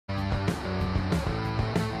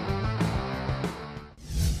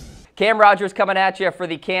Cam Rogers coming at you for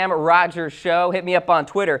the Cam Rogers Show. Hit me up on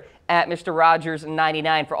Twitter at Mr.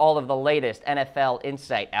 Rogers99 for all of the latest NFL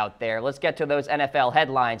insight out there. Let's get to those NFL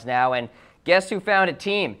headlines now. And guess who found a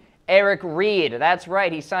team? Eric Reid. That's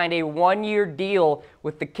right. He signed a one-year deal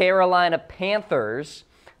with the Carolina Panthers.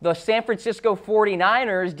 The San Francisco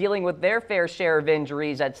 49ers, dealing with their fair share of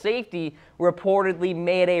injuries at safety, reportedly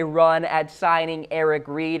made a run at signing Eric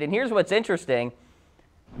Reid. And here's what's interesting.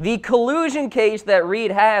 The collusion case that Reid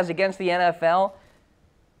has against the NFL,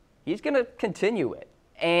 he's going to continue it.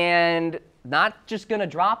 And not just going to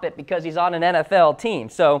drop it because he's on an NFL team.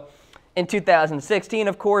 So in 2016,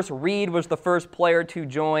 of course, Reid was the first player to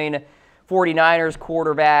join 49ers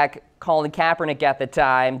quarterback Colin Kaepernick at the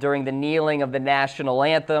time during the kneeling of the national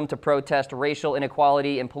anthem to protest racial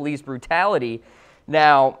inequality and police brutality.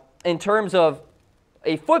 Now, in terms of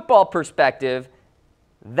a football perspective,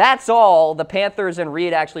 that's all the Panthers and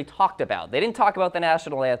Reid actually talked about. They didn't talk about the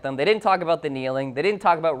national anthem. They didn't talk about the kneeling. They didn't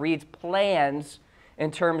talk about Reid's plans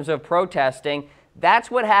in terms of protesting.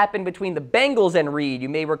 That's what happened between the Bengals and Reid. You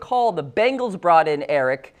may recall the Bengals brought in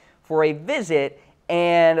Eric for a visit,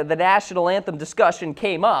 and the national anthem discussion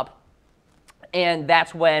came up. And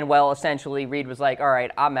that's when, well, essentially Reid was like, all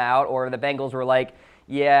right, I'm out. Or the Bengals were like,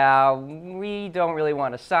 yeah, we don't really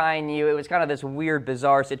want to sign you. It was kind of this weird,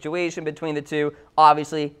 bizarre situation between the two.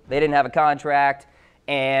 Obviously, they didn't have a contract.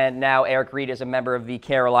 And now Eric Reid is a member of the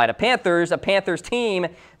Carolina Panthers, a Panthers team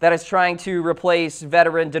that is trying to replace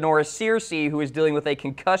veteran Denoris Searcy, who is dealing with a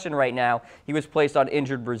concussion right now. He was placed on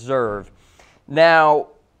injured reserve. Now,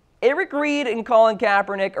 Eric Reid and Colin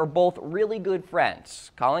Kaepernick are both really good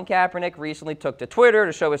friends. Colin Kaepernick recently took to Twitter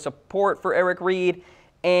to show his support for Eric Reid,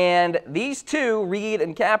 and these two, Reid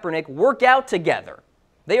and Kaepernick, work out together.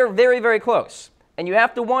 They are very, very close. And you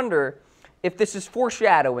have to wonder if this is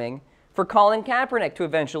foreshadowing for Colin Kaepernick to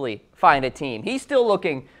eventually find a team. He's still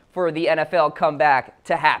looking for the NFL comeback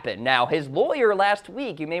to happen. Now, his lawyer last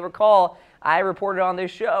week, you may recall, I reported on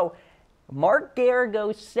this show, Mark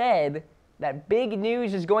Garrigo said that big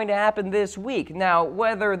news is going to happen this week. Now,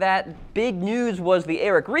 whether that big news was the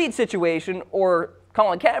Eric Reid situation or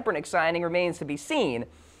Colin Kaepernick signing remains to be seen.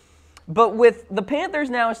 But with the Panthers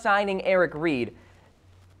now signing Eric Reid,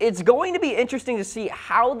 it's going to be interesting to see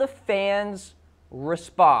how the fans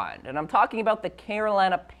respond. And I'm talking about the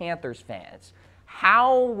Carolina Panthers fans.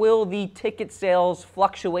 How will the ticket sales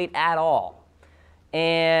fluctuate at all?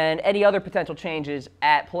 And any other potential changes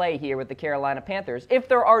at play here with the Carolina Panthers. If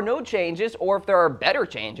there are no changes, or if there are better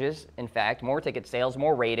changes, in fact, more ticket sales,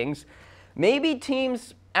 more ratings, maybe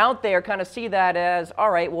teams out there kind of see that as, all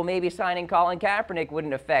right, well, maybe signing Colin Kaepernick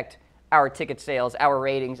wouldn't affect our ticket sales, our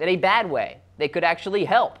ratings in a bad way. They could actually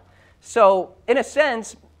help. So, in a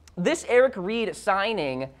sense, this Eric Reid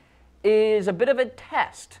signing is a bit of a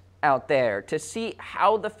test out there to see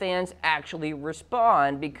how the fans actually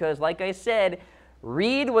respond because, like I said,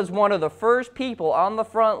 Reid was one of the first people on the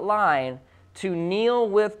front line to kneel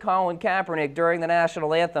with Colin Kaepernick during the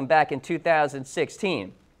national anthem back in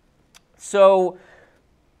 2016. So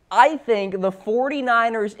I think the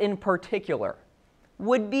 49ers in particular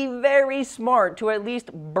would be very smart to at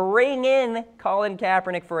least bring in Colin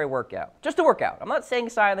Kaepernick for a workout. Just a workout. I'm not saying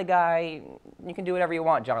sign the guy. You can do whatever you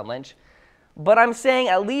want, John Lynch. But I'm saying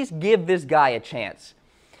at least give this guy a chance.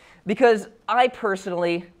 Because I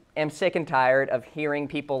personally am sick and tired of hearing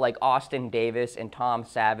people like Austin Davis and Tom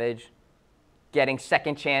Savage getting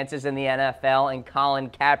second chances in the NFL and Colin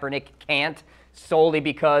Kaepernick can't solely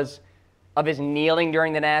because of his kneeling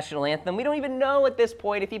during the national anthem. We don't even know at this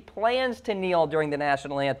point if he plans to kneel during the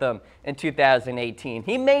national anthem in 2018.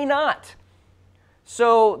 He may not.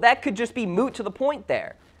 So that could just be moot to the point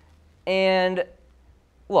there. And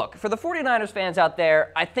look, for the 49ers fans out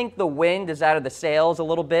there, I think the wind is out of the sails a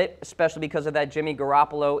little bit, especially because of that Jimmy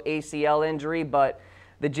Garoppolo ACL injury, but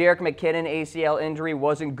the Jerick McKinnon ACL injury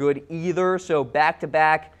wasn't good either, so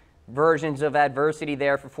back-to-back versions of adversity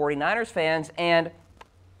there for 49ers fans, and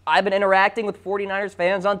I've been interacting with 49ers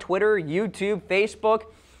fans on Twitter, YouTube, Facebook.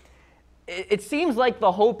 It seems like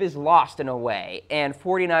the hope is lost in a way, and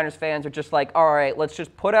 49ers fans are just like, all right, let's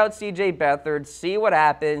just put out C.J. Beathard, see what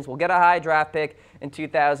happens. We'll get a high draft pick in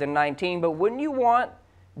 2019, but wouldn't you want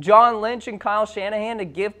John Lynch and Kyle Shanahan to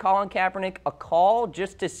give Colin Kaepernick a call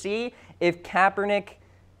just to see if Kaepernick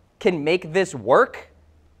can make this work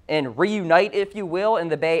and reunite, if you will, in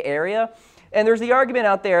the Bay Area? And there's the argument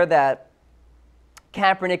out there that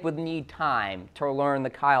Kaepernick would need time to learn the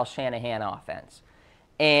Kyle Shanahan offense.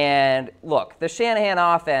 And look, the Shanahan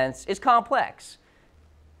offense is complex.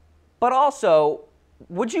 But also,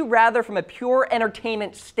 would you rather, from a pure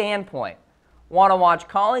entertainment standpoint, want to watch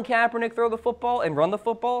Colin Kaepernick throw the football and run the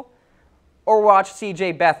football, or watch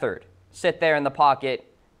C.J. Beathard sit there in the pocket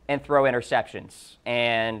and throw interceptions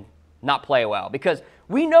and not play well. Because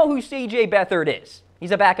we know who C.J. Beathard is.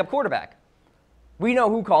 He's a backup quarterback. We know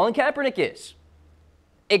who Colin Kaepernick is.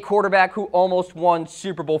 A quarterback who almost won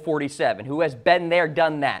Super Bowl 47, who has been there,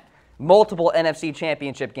 done that. Multiple NFC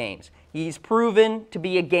championship games. He's proven to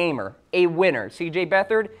be a gamer, a winner. C.J.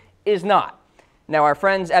 Beathard is not. Now, our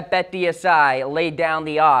friends at BetDSI laid down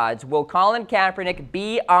the odds. Will Colin Kaepernick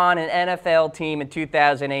be on an NFL team in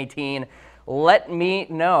 2018? Let me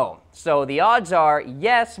know. So the odds are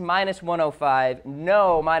yes, -105,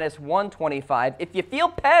 no, -125. If you feel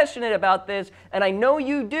passionate about this, and I know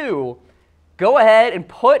you do, go ahead and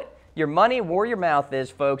put your money where your mouth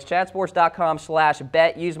is, folks.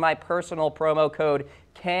 Chatsports.com/bet. Use my personal promo code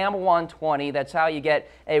CAM120. That's how you get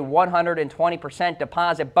a 120%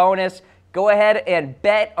 deposit bonus. Go ahead and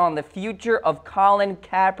bet on the future of Colin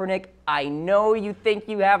Kaepernick. I know you think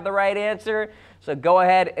you have the right answer, so go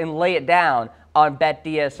ahead and lay it down on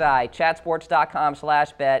BetDSI.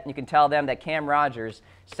 Chatsports.com/bet. You can tell them that Cam Rogers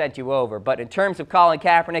sent you over. But in terms of Colin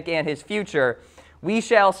Kaepernick and his future, we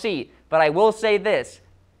shall see. But I will say this.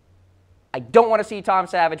 I don't want to see Tom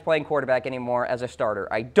Savage playing quarterback anymore as a starter.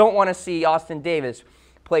 I don't want to see Austin Davis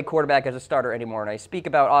play quarterback as a starter anymore. And I speak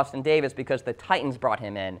about Austin Davis because the Titans brought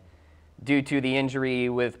him in due to the injury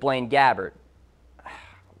with Blaine Gabbert.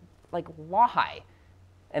 Like, why?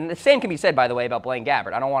 And the same can be said, by the way, about Blaine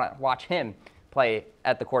Gabbert. I don't want to watch him play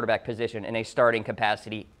at the quarterback position in a starting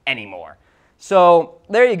capacity anymore. So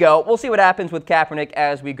there you go. We'll see what happens with Kaepernick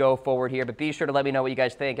as we go forward here, but be sure to let me know what you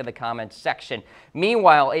guys think in the comments section.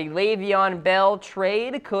 Meanwhile, a Le'Veon Bell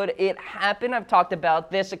trade, could it happen? I've talked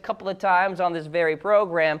about this a couple of times on this very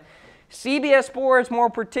program. CBS Sports,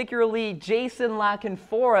 more particularly Jason La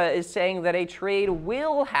Canfora, is saying that a trade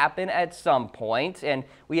will happen at some point, and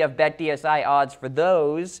we have BetDSI odds for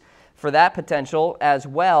those, for that potential as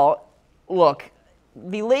well. Look,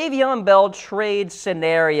 the Le'Veon Bell trade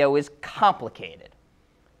scenario is complicated.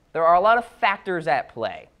 There are a lot of factors at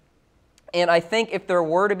play. And I think if there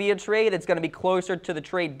were to be a trade, it's going to be closer to the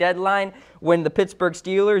trade deadline when the Pittsburgh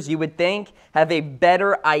Steelers, you would think, have a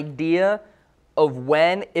better idea of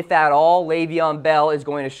when, if at all, Le'Veon Bell is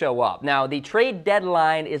going to show up. Now, the trade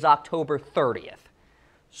deadline is October 30th.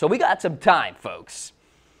 So we got some time, folks.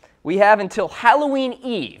 We have until Halloween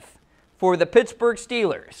Eve for the Pittsburgh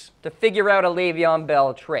Steelers to figure out a Le'Veon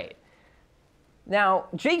Bell trade. Now,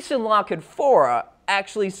 Jason La Canfora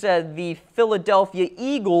actually said the Philadelphia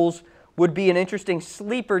Eagles would be an interesting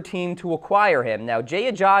sleeper team to acquire him. Now, Jay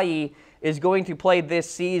Ajayi is going to play this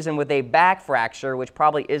season with a back fracture, which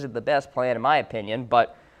probably isn't the best plan in my opinion,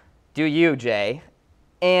 but do you, Jay.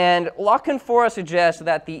 And La Canfora suggests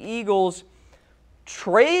that the Eagles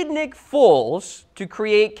trade Nick Foles to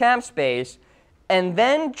create cap space and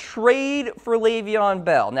then trade for Le'Veon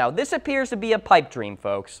Bell. Now, this appears to be a pipe dream,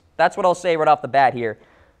 folks. That's what I'll say right off the bat here.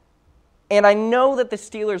 And I know that the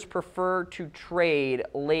Steelers prefer to trade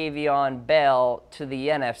Le'Veon Bell to the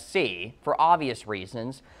NFC for obvious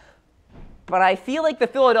reasons, but I feel like the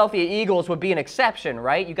Philadelphia Eagles would be an exception,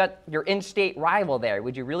 right? You got your in-state rival there.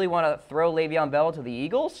 Would you really want to throw Le'Veon Bell to the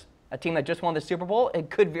Eagles, a team that just won the Super Bowl and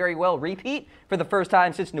could very well repeat for the first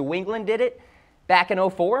time since New England did it back in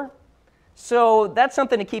 '04? So that's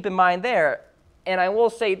something to keep in mind there. And I will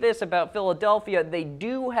say this about Philadelphia. They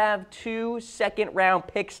do have 2 second-round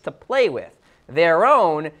picks to play with, their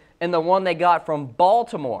own and the one they got from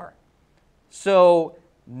Baltimore. So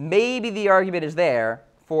maybe the argument is there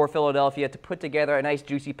for Philadelphia to put together a nice,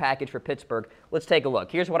 juicy package for Pittsburgh. Let's take a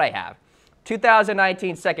look. Here's what I have.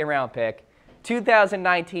 2019 second-round pick,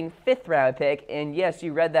 2019 fifth-round pick, and yes,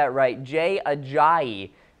 you read that right, Jay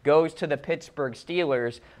Ajayi goes to the Pittsburgh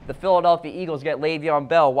Steelers. The Philadelphia Eagles get Le'Veon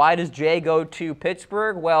Bell. Why does Jay go to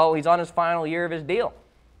Pittsburgh? Well, he's on his final year of his deal.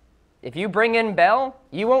 If you bring in Bell,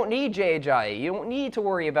 you won't need Jay Ajayi. You don't need to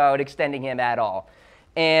worry about extending him at all.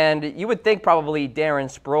 And you would think probably Darren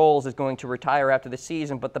Sproles is going to retire after the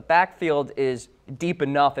season, but the backfield is deep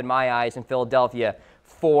enough in my eyes in Philadelphia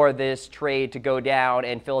for this trade to go down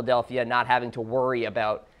and Philadelphia not having to worry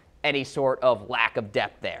about any sort of lack of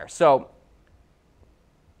depth there. So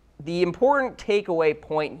the important takeaway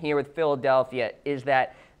point here with Philadelphia is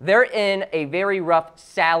that they're in a very rough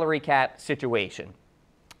salary cap situation.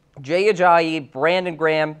 Jay Ajayi, Brandon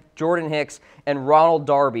Graham, Jordan Hicks, and Ronald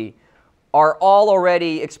Darby are all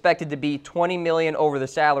already expected to be $20 million over the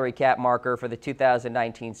salary cap marker for the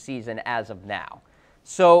 2019 season as of now.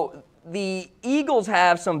 So the Eagles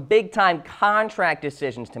have some big-time contract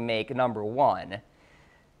decisions to make, number one.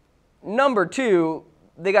 Number two,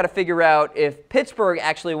 they got to figure out if Pittsburgh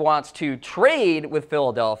actually wants to trade with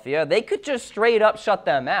Philadelphia. They could just straight up shut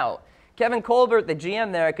them out. Kevin Colbert, the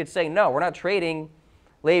GM there, could say, no, we're not trading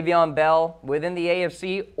Le'Veon Bell within the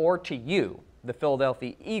AFC or to you, the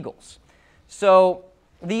Philadelphia Eagles. So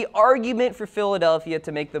the argument for Philadelphia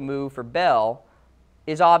to make the move for Bell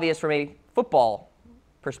is obvious from a football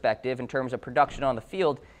perspective in terms of production on the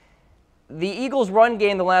field. The Eagles' run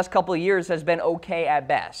game the last couple of years has been okay at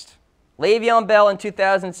best. Le'Veon Bell in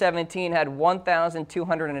 2017 had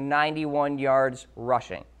 1,291 yards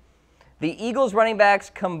rushing. The Eagles' running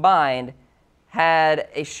backs combined had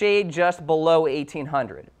a shade just below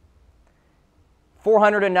 1,800.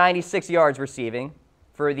 496 yards receiving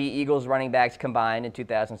for the Eagles' running backs combined in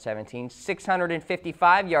 2017.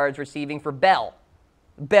 655 yards receiving for Bell.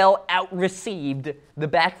 Bell out-received the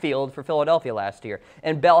backfield for Philadelphia last year.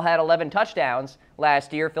 And Bell had 11 touchdowns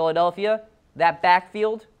last year. Philadelphia, that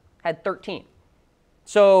backfield, had 13.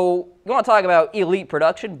 So you want to talk about elite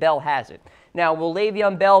production? Bell has it. Now, will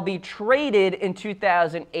Le'Veon Bell be traded in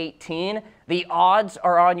 2018? The odds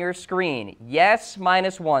are on your screen. Yes,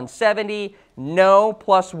 minus 170. No,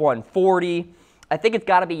 plus 140. I think it's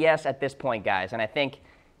got to be yes at this point, guys. And I think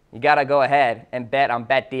you got to go ahead and bet on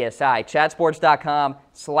BetDSI.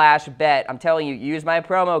 Chatsports.com/bet. I'm telling you, use my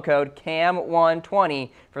promo code CAM120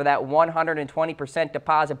 for that 120%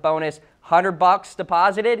 deposit bonus. $100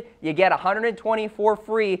 deposited, you get 124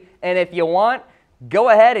 free. And if you want, go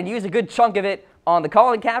ahead and use a good chunk of it on the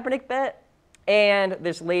Colin Kaepernick bet and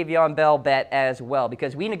this Le'Veon Bell bet as well,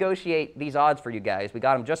 because we negotiate these odds for you guys. We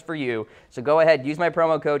got them just for you. So go ahead, use my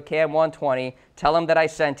promo code CAM120, tell them that I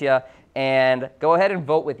sent you, and go ahead and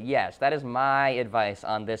vote with yes. That is my advice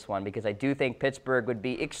on this one, because I do think Pittsburgh would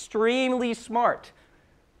be extremely smart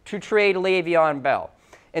to trade Le'Veon Bell.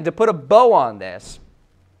 And to put a bow on this,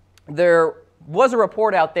 there was a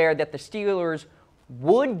report out there that the Steelers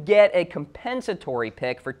would get a compensatory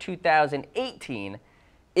pick for 2018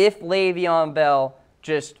 if Le'Veon Bell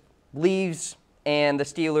just leaves and the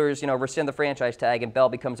Steelers, rescind the franchise tag and Bell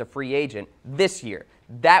becomes a free agent this year.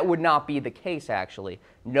 That would not be the case, actually.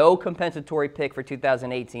 No compensatory pick for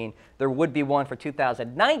 2018. There would be one for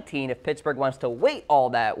 2019 if Pittsburgh wants to wait all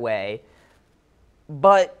that way.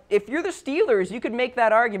 But if you're the Steelers, you could make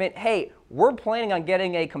that argument, hey, we're planning on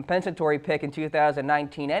getting a compensatory pick in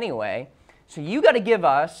 2019 anyway, so you got to give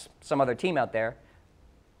us, some other team out there,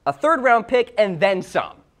 a third-round pick and then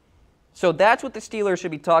some. So that's what the Steelers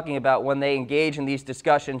should be talking about when they engage in these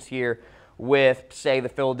discussions here with, say, the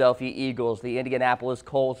Philadelphia Eagles, the Indianapolis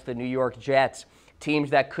Colts, the New York Jets,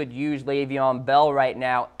 teams that could use Le'Veon Bell right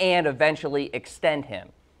now and eventually extend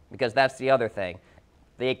him, because that's the other thing.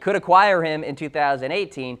 They could acquire him in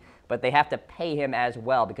 2018, but they have to pay him as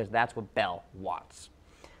well, because that's what Bell wants.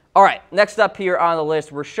 All right, next up here on the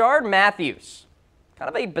list, Rishard Matthews. Kind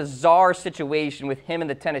of a bizarre situation with him and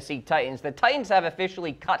the Tennessee Titans. The Titans have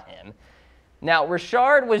officially cut him. Now,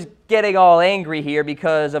 Rishard was getting all angry here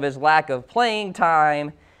because of his lack of playing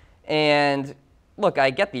time. And look,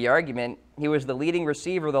 I get the argument. He was the leading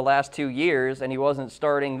receiver the last 2 years, and he wasn't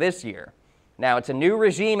starting this year. Now, it's a new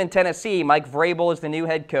regime in Tennessee. Mike Vrabel is the new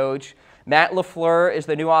head coach. Matt LaFleur is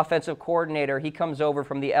the new offensive coordinator. He comes over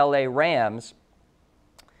from the LA Rams.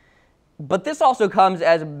 But this also comes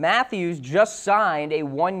as Matthews just signed a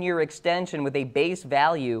one-year extension with a base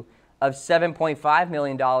value of $7.5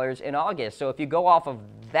 million in August. So if you go off of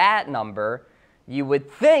that number, you would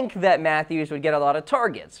think that Matthews would get a lot of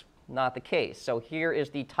targets. Not the case. So here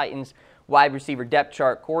is the Titans wide receiver depth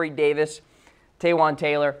chart. Corey Davis, Taywan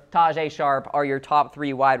Taylor, Tajay Sharp are your top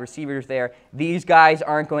 3 wide receivers there. These guys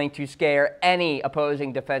aren't going to scare any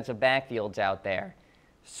opposing defensive backfields out there.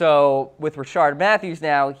 So with Rishard Matthews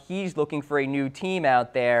now, he's looking for a new team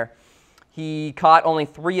out there. He caught only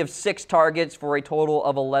 3 of 6 targets for a total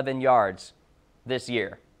of 11 yards this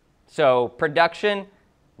year. So production,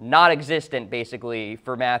 non-existent basically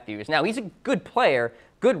for Matthews. Now, he's a good player,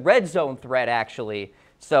 good red zone threat actually.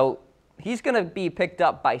 So he's going to be picked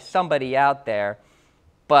up by somebody out there.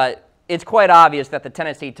 But it's quite obvious that the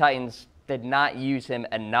Tennessee Titans did not use him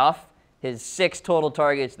enough. His 6 total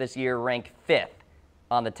targets this year rank 5th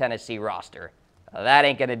on the Tennessee roster. That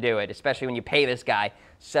ain't going to do it, especially when you pay this guy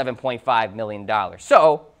 $7.5 million.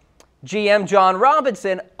 So, GM John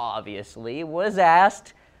Robinson obviously was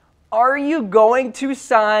asked, are you going to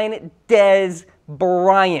sign Dez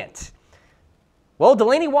Bryant? Well,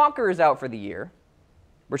 Delaney Walker is out for the year.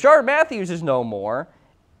 Rishard Matthews is no more.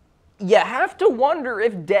 You have to wonder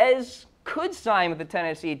if Dez could sign with the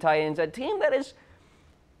Tennessee Titans, a team that is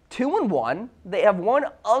 2-1. They have one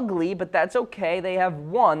ugly, but that's okay. They have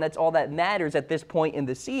one. That's all that matters at this point in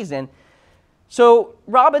the season. So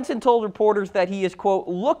Robinson told reporters that he is, quote,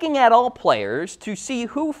 looking at all players to see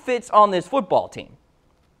who fits on this football team.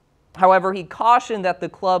 However, he cautioned that the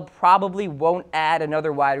club probably won't add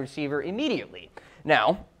another wide receiver immediately.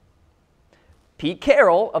 Now, Pete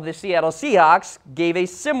Carroll of the Seattle Seahawks gave a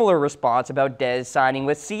similar response about Dez signing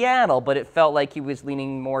with Seattle, but it felt like he was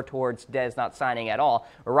leaning more towards Dez not signing at all.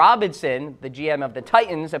 Robinson, the GM of the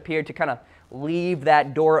Titans, appeared to kind of leave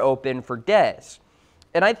that door open for Dez.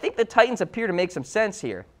 And I think the Titans appear to make some sense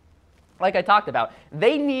here. Like I talked about,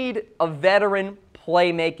 they need a veteran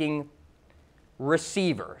playmaking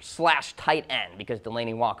receiver / tight end because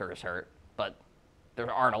Delanie Walker is hurt, but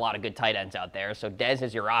there aren't a lot of good tight ends out there, so Dez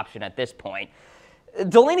is your option at this point.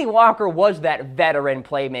 Delanie Walker was that veteran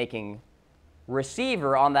playmaking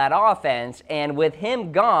receiver on that offense, and with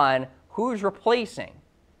him gone, who's replacing?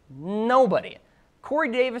 Nobody.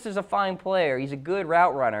 Corey Davis is a fine player. He's a good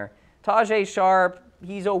route runner. Tajay Sharp,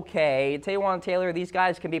 he's okay. Taywan Taylor, these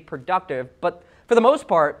guys can be productive, but for the most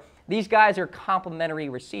part, these guys are complementary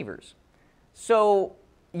receivers. So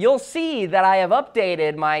you'll see that I have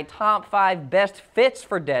updated my top 5 best fits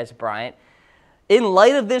for Dez Bryant. In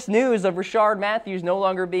light of this news of Rishard Matthews no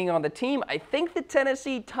longer being on the team, I think the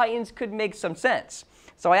Tennessee Titans could make some sense.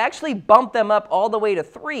 So I actually bumped them up all the way to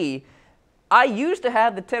 3. I used to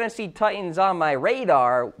have the Tennessee Titans on my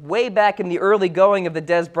radar way back in the early going of the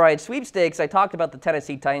Dez Bryant sweepstakes. I talked about the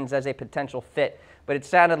Tennessee Titans as a potential fit, but it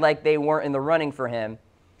sounded like they weren't in the running for him.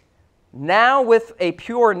 Now, with a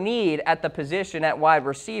pure need at the position at wide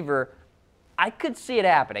receiver, I could see it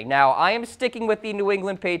happening. Now, I am sticking with the New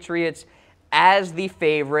England Patriots as the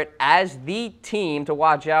favorite, as the team to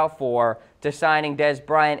watch out for to signing Dez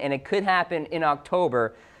Bryant, and it could happen in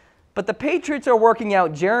October. But the Patriots are working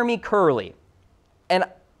out Jeremy Curley, and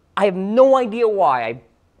I have no idea why.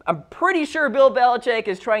 I'm pretty sure Bill Belichick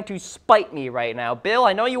is trying to spite me right now. Bill,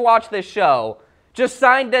 I know you watch this show. Just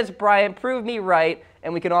sign Dez Bryant, prove me right,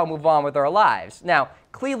 and we can all move on with our lives. Now,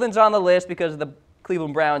 Cleveland's on the list because the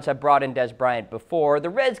Cleveland Browns have brought in Dez Bryant before. The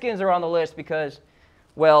Redskins are on the list because,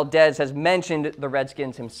 well, Dez has mentioned the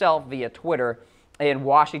Redskins himself via Twitter, and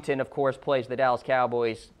Washington, of course, plays the Dallas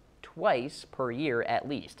Cowboys twice per year at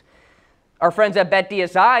least. Our friends at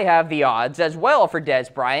BetDSI have the odds as well for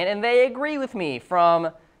Dez Bryant, and they agree with me. From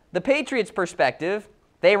the Patriots' perspective,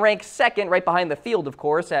 they rank second, right behind the field, of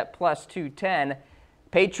course, at plus 210.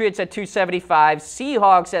 Patriots at 275,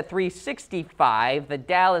 Seahawks at 365, the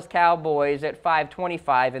Dallas Cowboys at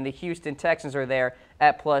 525, and the Houston Texans are there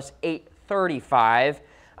at plus 835.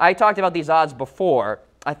 I talked about these odds before.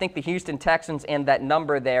 I think the Houston Texans and that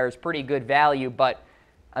number there is pretty good value, but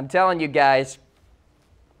I'm telling you guys,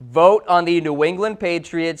 vote on the New England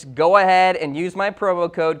Patriots. Go ahead and use my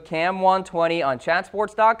promo code CAM120 on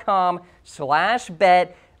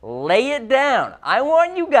chatsports.com/bet. Lay it down. I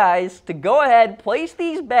want you guys to go ahead, place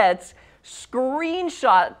these bets,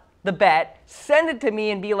 screenshot the bet, send it to me,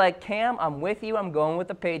 and be like, Cam, I'm with you. I'm going with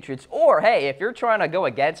the Patriots. Or, hey, if you're trying to go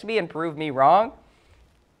against me and prove me wrong,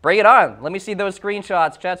 bring it on. Let me see those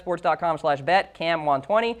screenshots. Chatsports.com/bet,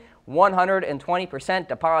 CAM120, 120%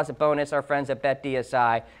 deposit bonus. Our friends at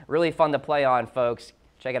BetDSI. Really fun to play on, folks.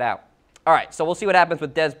 Check it out. All right, so we'll see what happens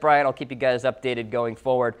with Dez Bryant. I'll keep you guys updated going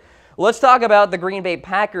forward. Let's talk about the Green Bay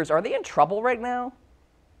Packers. Are they in trouble right now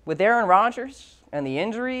with Aaron Rodgers and the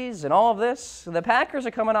injuries and all of this? The Packers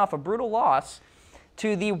are coming off a brutal loss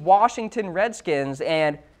to the Washington Redskins.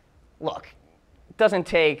 And look, it doesn't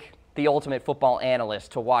take the ultimate football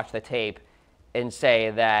analyst to watch the tape and say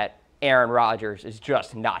that Aaron Rodgers is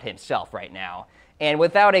just not himself right now. And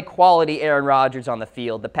without a quality Aaron Rodgers on the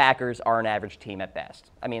field, the Packers are an average team at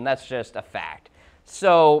best. I mean, that's just a fact.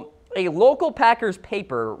 So a local Packers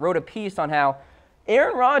paper wrote a piece on how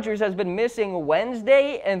Aaron Rodgers has been missing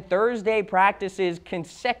Wednesday and Thursday practices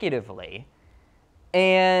consecutively.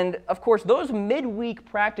 And, of course, those midweek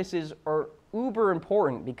practices are uber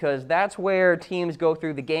important because that's where teams go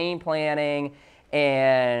through the game planning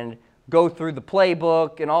and go through the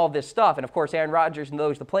playbook and all this stuff. And, of course, Aaron Rodgers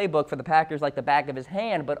knows the playbook for the Packers like the back of his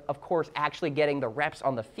hand, but, of course, actually getting the reps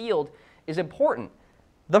on the field is important.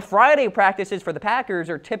 The Friday practices for the Packers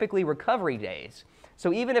are typically recovery days.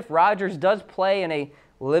 So even if Rodgers does play in a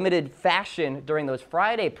limited fashion during those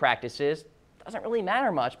Friday practices, it doesn't really matter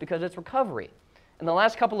much because it's recovery. In the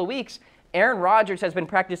last couple of weeks, Aaron Rodgers has been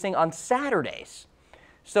practicing on Saturdays.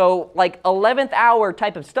 So like 11th hour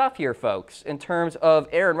type of stuff here, folks, in terms of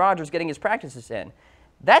Aaron Rodgers getting his practices in.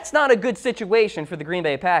 That's not a good situation for the Green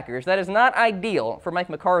Bay Packers. That is not ideal for Mike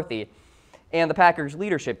McCarthy and the Packers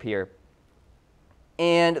leadership here.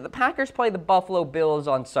 And the Packers play the Buffalo Bills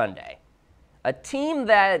on Sunday, a team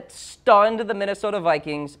that stunned the Minnesota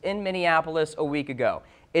Vikings in Minneapolis a week ago.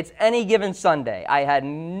 It's any given Sunday. I had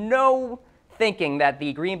no thinking that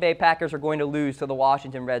the Green Bay Packers are going to lose to the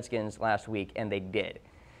Washington Redskins last week, and they did.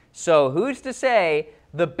 So who's to say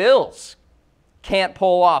the Bills can't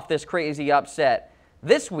pull off this crazy upset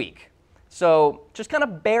this week? So just kind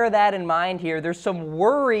of bear that in mind here. There's some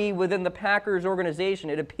worry within the Packers organization,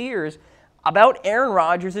 it appears, about Aaron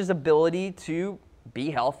Rodgers' ability to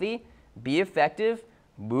be healthy, be effective,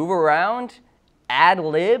 move around,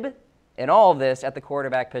 ad-lib, and all of this at the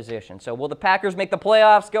quarterback position. So will the Packers make the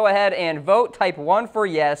playoffs? Go ahead and vote. Type 1 for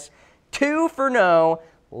yes, 2 for no.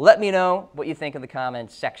 Let me know what you think in the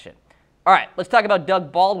comments section. All right, let's talk about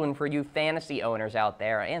Doug Baldwin for you fantasy owners out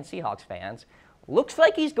there and Seahawks fans. Looks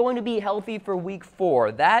like he's going to be healthy for week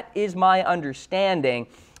 4. That is my understanding.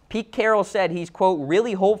 Pete Carroll said he's, quote,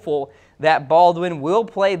 really hopeful that Baldwin will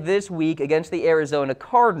play this week against the Arizona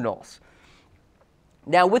Cardinals.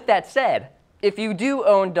 Now, with that said, if you do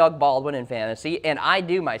own Doug Baldwin in fantasy, and I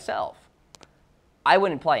do myself, I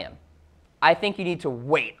wouldn't play him. I think you need to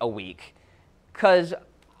wait a week because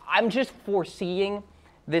I'm just foreseeing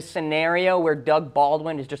this scenario where Doug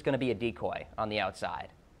Baldwin is just going to be a decoy on the outside.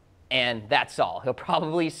 And that's all. He'll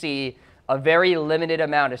probably see a very limited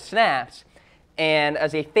amount of snaps. And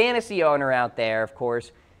as a fantasy owner out there, of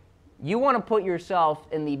course, you want to put yourself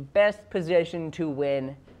in the best position to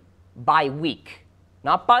win by week.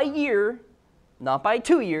 Not by year, not by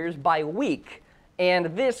 2 years, by week.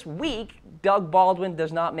 And this week, Doug Baldwin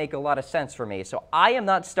does not make a lot of sense for me. So I am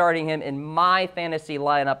not starting him in my fantasy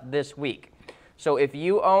lineup this week. So if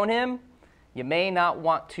you own him, you may not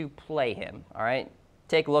want to play him, all right?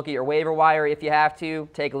 Take a look at your waiver wire if you have to.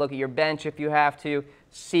 Take a look at your bench if you have to.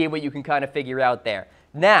 See what you can kind of figure out there.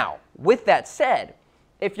 Now, with that said,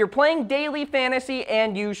 if you're playing daily fantasy,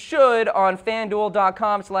 and you should on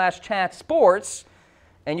FanDuel.com/chatsports,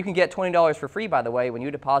 and you can get $20 for free, by the way, when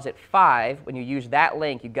you deposit $5, when you use that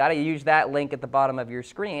link. You got to use that link at the bottom of your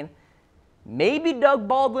screen. Maybe Doug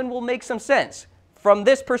Baldwin will make some sense. From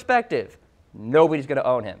this perspective, nobody's going to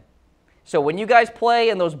own him. So when you guys play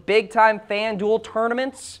in those big-time FanDuel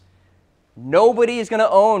tournaments, nobody is going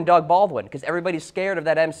to own Doug Baldwin because everybody's scared of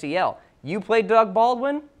that MCL. You play Doug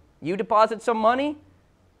Baldwin, you deposit some money,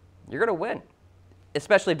 you're going to win,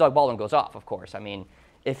 especially if Doug Baldwin goes off, of course. I mean,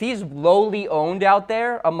 if he's lowly owned out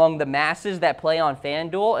there among the masses that play on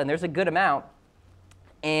FanDuel, and there's a good amount,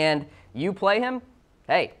 and you play him,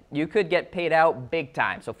 hey, you could get paid out big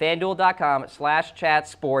time. So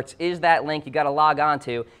FanDuel.com/chatsports is that link you got to log on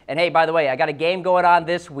to. And hey, by the way, I got a game going on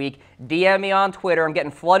this week. DM me on Twitter. I'm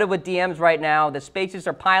getting flooded with DMs right now. The spaces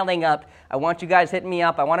are piling up. I want you guys hitting me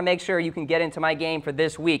up. I want to make sure you can get into my game for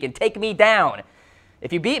this week and take me down.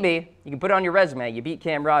 If you beat me, you can put it on your resume. You beat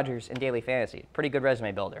Cam Rodgers in Daily Fantasy. Pretty good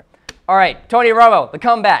resume builder. All right, Tony Romo, the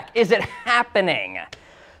comeback. Is it happening?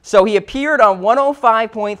 So he appeared on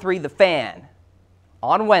 105.3 The Fan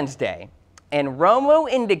on Wednesday, and Romo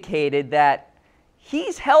indicated that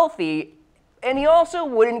he's healthy, and he also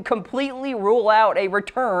wouldn't completely rule out a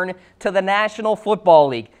return to the National Football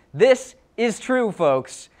League. This is true,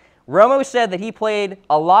 folks. Romo said that he played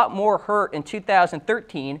a lot more hurt in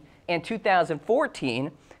 2013 and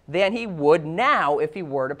 2014 than he would now if he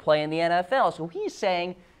were to play in the NFL. So he's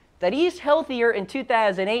saying that he's healthier in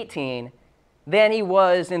 2018 than he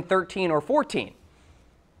was in 13 or 14.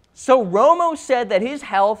 So Romo said that his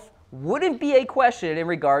health wouldn't be a question in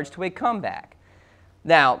regards to a comeback.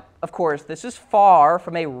 Now, of course, this is far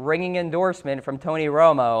from a ringing endorsement from Tony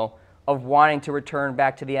Romo of wanting to return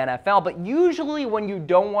back to the NFL, but usually when you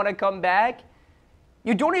don't want to come back,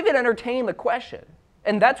 you don't even entertain the question.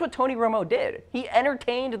 And that's what Tony Romo did. He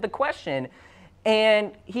entertained the question,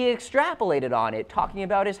 and he extrapolated on it, talking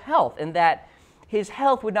about his health, and that his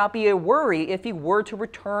health would not be a worry if he were to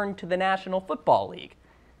return to the National Football League.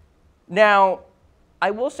 Now, I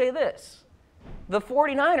will say this. The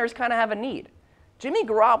 49ers kind of have a need. Jimmy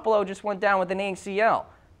Garoppolo just went down with an ACL.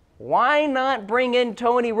 Why not bring in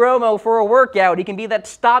Tony Romo for a workout? He can be that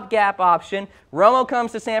stopgap option. Romo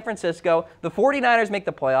comes to San Francisco. The 49ers make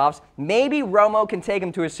the playoffs. Maybe Romo can take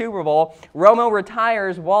him to a Super Bowl. Romo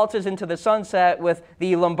retires, waltzes into the sunset with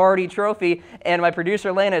the Lombardi Trophy, and my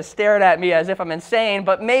producer Lena is staring at me as if I'm insane,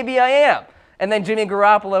 but maybe I am. And then Jimmy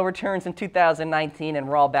Garoppolo returns in 2019, and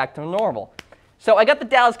we're all back to normal. So I got the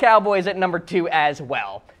Dallas Cowboys at number 2 as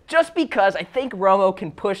well, just because I think Romo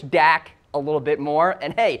can push Dak a little bit more.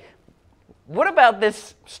 And hey, what about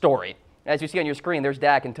this story? As you see on your screen, there's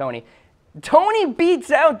Dak and Tony. Tony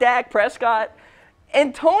beats out Dak Prescott,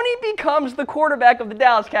 and Tony becomes the quarterback of the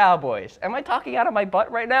Dallas Cowboys. Am I talking out of my butt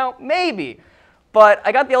right now? Maybe. But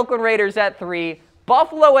I got the Oakland Raiders at 3,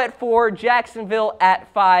 Buffalo at 4, Jacksonville at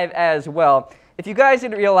 5 as well. If you guys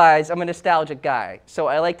didn't realize, I'm a nostalgic guy, so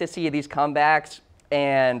I like to see these comebacks,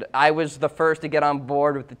 and I was the first to get on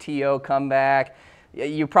board with the T.O. comeback.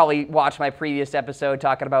 You probably watched my previous episode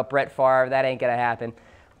talking about Brett Favre. That ain't going to happen.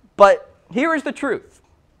 But here is the truth.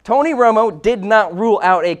 Tony Romo did not rule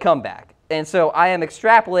out a comeback. And so I am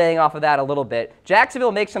extrapolating off of that a little bit.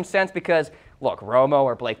 Jacksonville makes some sense because, look, Romo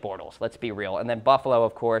or Blake Bortles, let's be real. And then Buffalo,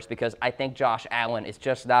 of course, because I think Josh Allen is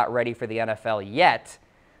just not ready for the NFL yet.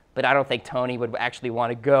 But I don't think Tony would actually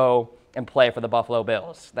want to go and play for the Buffalo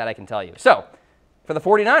Bills. That I can tell you. So, for the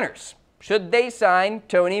 49ers, should they sign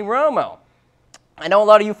Tony Romo? I know a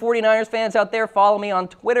lot of you 49ers fans out there follow me on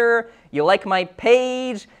Twitter. You like my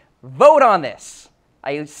page. Vote on this.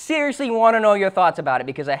 I seriously want to know your thoughts about it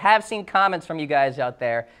because I have seen comments from you guys out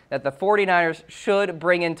there that the 49ers should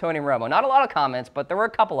bring in Tony Romo. Not a lot of comments, but there were a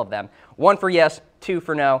couple of them. 1 for yes, 2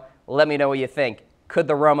 for no. Let me know what you think. Could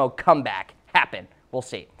the Romo comeback happen? We'll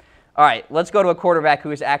see. All right, let's go to a quarterback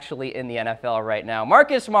who is actually in the NFL right now.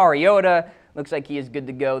 Marcus Mariota looks like he is good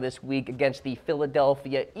to go this week against the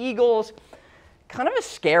Philadelphia Eagles. Kind of a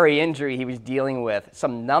scary injury he was dealing with.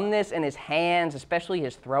 Some numbness in his hands, especially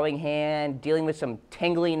his throwing hand, dealing with some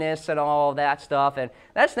tingliness and all of that stuff, and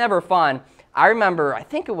that's never fun. I remember, I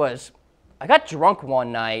got drunk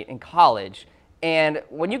one night in college, and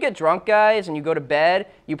when you get drunk, guys, and you go to bed,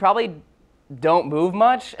 you probably don't move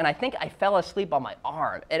much, and I think I fell asleep on my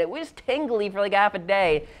arm, and it was tingly for like half a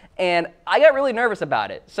day, and I got really nervous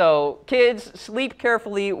about it. So kids, sleep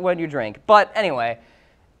carefully when you drink. But anyway,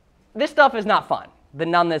 this stuff is not fun, the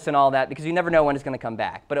numbness and all that, because you never know when it's going to come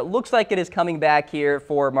back. But it looks like it is coming back here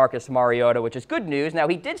for Marcus Mariota, which is good news. Now,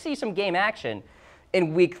 he did see some game action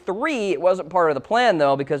in Week 3. It wasn't part of the plan,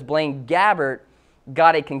 though, because Blaine Gabbert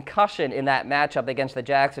got a concussion in that matchup against the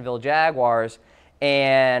Jacksonville Jaguars.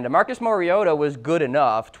 And Marcus Mariota was good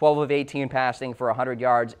enough, 12 of 18 passing for 100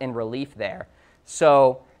 yards in relief there.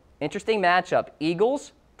 So, interesting matchup.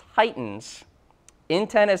 Eagles, Titans. In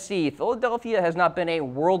Tennessee, Philadelphia has not been a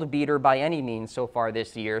world beater by any means so far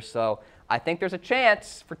this year, so I think there's a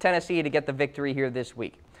chance for Tennessee to get the victory here this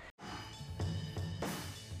week.